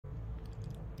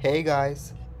Hey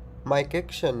guys, my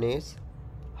question is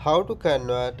how to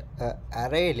convert an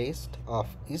array list of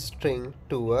string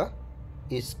to a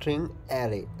string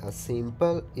array, a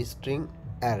simple string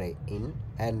array in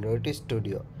Android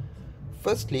Studio.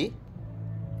 Firstly,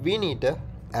 we need a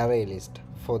array list.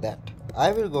 For that,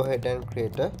 I will go ahead and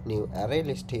create a new array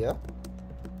list here.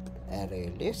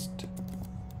 Array list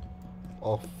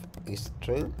of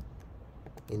string.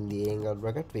 In the angle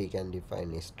bracket we can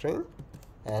define a string,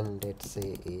 and let's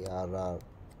say ARR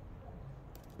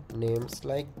names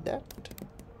like that.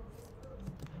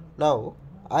 Now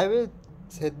I will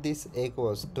set this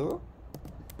equals to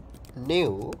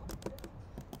new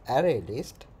array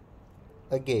list.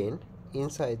 Again,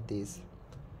 inside these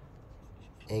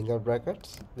angle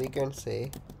brackets we can say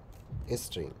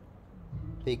string.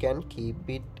 We can keep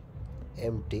it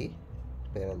empty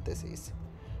parentheses.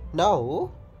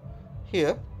 Now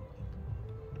here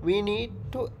we need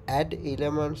to add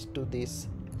elements to this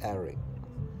array.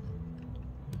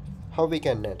 How we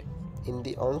can add? In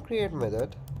the onCreate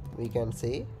method we can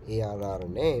say ARR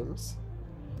names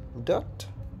dot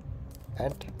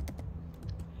add,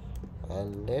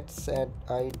 and let's add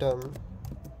item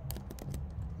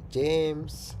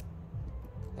James,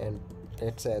 and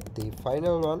let's add the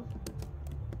final one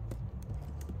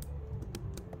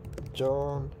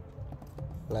John,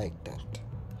 like that.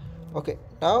 Okay,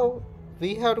 now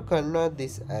we have to convert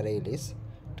this array list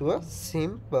to a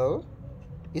simple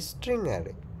string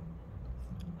array.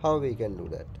 How we can do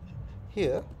that?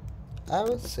 Here I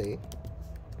will say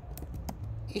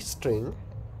string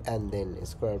and then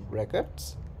square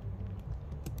brackets.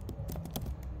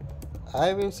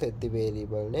 I will set the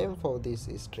variable name for this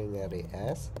string array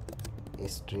as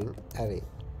string array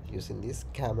using this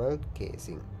camel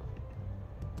casing.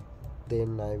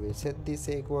 Then I will set this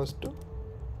equals to.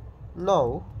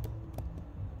 Now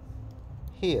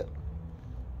here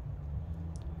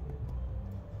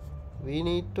we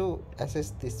need to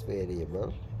access this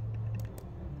variable.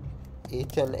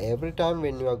 Each and every time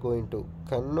when you are going to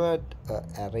convert an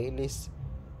array list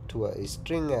to a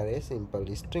string array, simple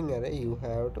string array, you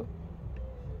have to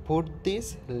put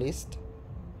this list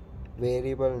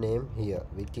variable name here,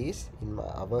 which is in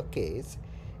our case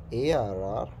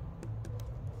ARR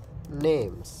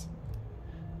names.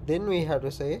 Then we have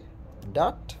to say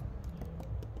dot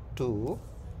to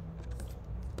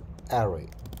array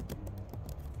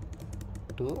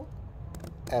to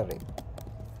array.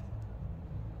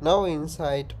 Now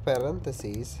inside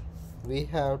parentheses we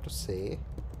have to say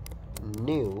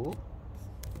new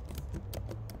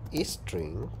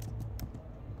string.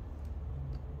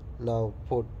 Now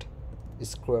put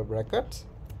square brackets.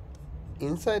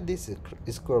 Inside these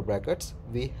square brackets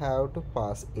we have to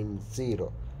pass in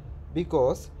 0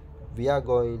 because we are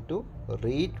going to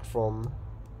read from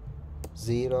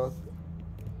 0th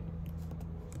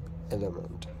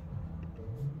element.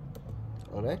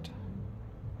 Alright,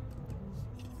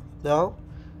 now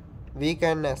we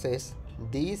can access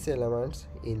these elements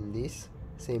in this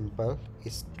simple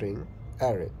string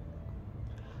array.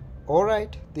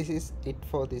 Alright, this is it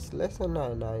for this lesson,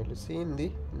 and I will see you in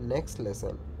the next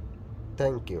lesson.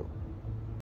 Thank you.